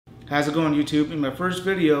How's it going, YouTube? In my first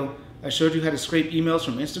video, I showed you how to scrape emails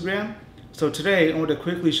from Instagram. So today, I want to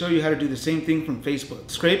quickly show you how to do the same thing from Facebook.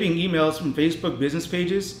 Scraping emails from Facebook business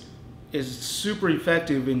pages is super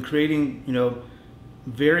effective in creating,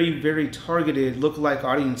 very targeted lookalike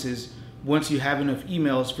audiences once you have enough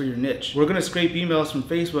emails for your niche. We're going to scrape emails from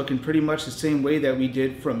Facebook in pretty much the same way that we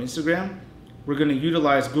did from Instagram. We're going to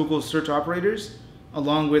utilize Google search operators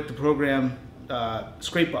along with the program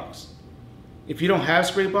ScrapeBox. If you don't have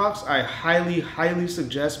ScrapeBox, I highly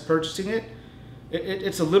suggest purchasing it.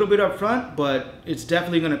 It's a little bit upfront, but it's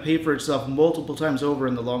definitely going to pay for itself multiple times over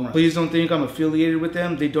in the long run. Please don't think I'm affiliated with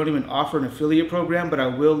them. They don't even offer an affiliate program, but I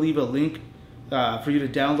will leave a link for you to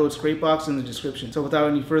download ScrapeBox in the description. So without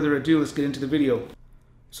any further ado, let's get into the video.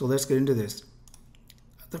 So let's get into this.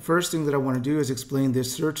 The first thing that I want to do is explain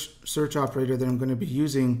this search operator that I'm going to be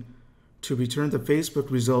using to return the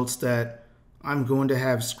Facebook results that I'm going to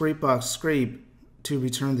have ScrapeBox scrape to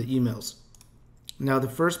return the emails. Now the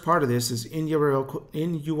first part of this is in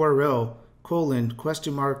URL colon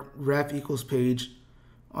question mark ref equals page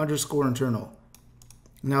underscore internal.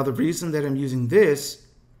 Now the reason that I'm using this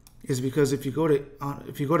is because if you go to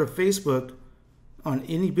Facebook on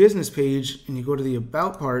any business page and you go to the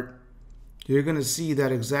about part, you're going to see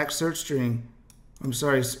that exact string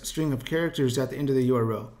of characters at the end of the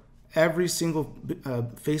URL. Every single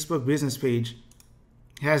Facebook business page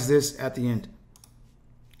has this at the end.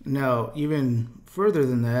 Now, even further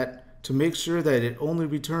than that, to make sure that it only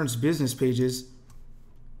returns business pages,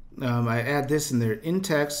 I add this in there, in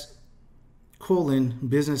text colon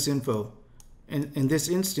business info. And in this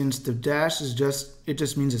instance, the dash is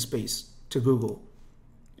just means a space to Google.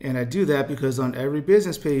 And I do that because on every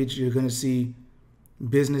business page, you're going to see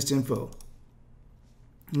business info.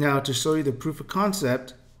 Now, to show you the proof of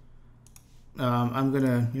concept, I'm going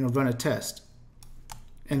to run a test.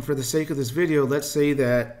 And for the sake of this video, let's say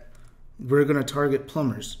that we're going to target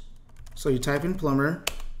plumbers. So you type in plumber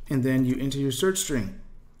and then you enter your search string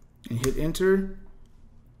and hit enter,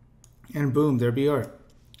 and boom, there we are.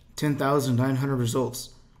 10,900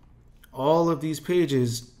 results. All of these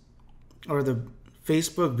pages are the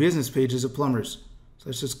Facebook business pages of plumbers. So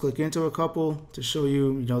let's just click into a couple to show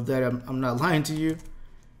you, that I'm not lying to you.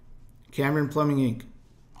 Cameron Plumbing Inc.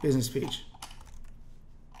 business page.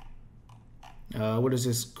 What is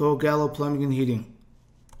this? Go Gallo Plumbing and Heating.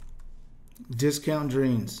 Discount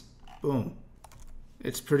drains. Boom.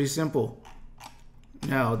 It's pretty simple.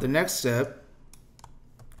 Now the next step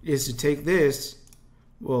is to take this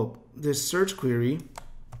search query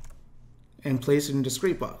and place it into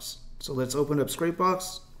ScrapeBox. So let's open up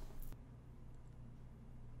ScrapeBox.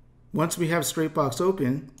 Once we have ScrapeBox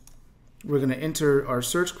open, we're going to enter our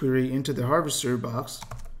search query into the harvester box.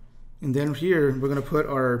 And then here, we're going to put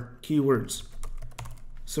our keywords.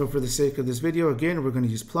 So for the sake of this video, again, we're going to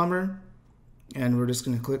use plumber, and we're just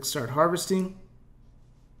going to click start harvesting.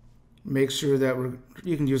 Make sure that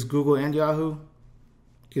you can use Google and Yahoo,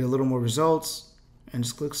 get a little more results, and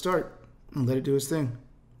just click start and let it do its thing.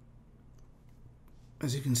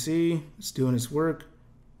 As you can see, it's doing its work.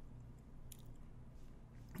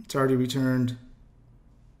 It's already returned,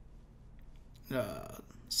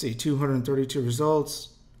 say 232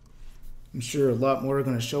 results. I'm sure a lot more are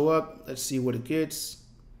going to show up. Let's see what it gets.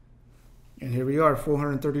 And here we are,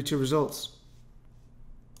 432 results.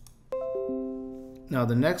 Now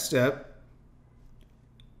the next step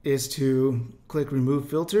is to click remove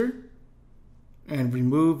filter and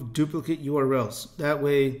remove duplicate URLs. That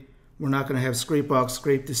way we're not going to have ScrapeBox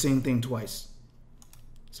scrape the same thing twice.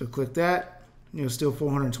 So click that, still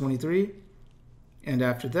 423. And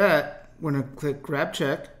after that, we're going to click grab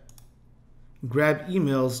check, grab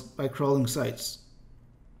emails by crawling sites.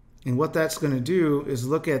 And what that's going to do is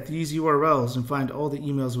look at these URLs and find all the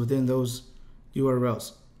emails within those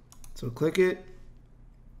URLs. So click it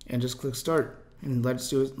and just click start and let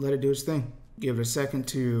it do its thing. Give it a second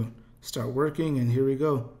to start working, and here we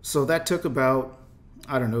go. So that took about,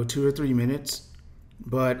 2 or 3 minutes,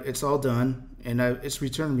 but it's all done, and it's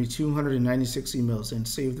returned me 296 emails. And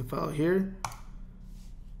save the file here,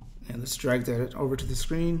 and let's drag that over to the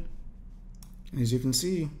screen. And as you can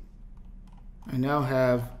see, I now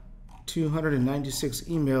have 296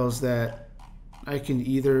 emails that I can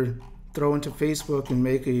either throw into Facebook and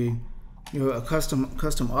make a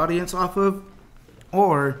custom audience off of,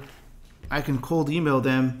 or I can cold email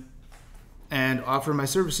them and offer my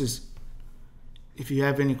services. If you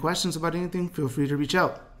have any questions about anything, feel free to reach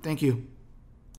out. Thank you.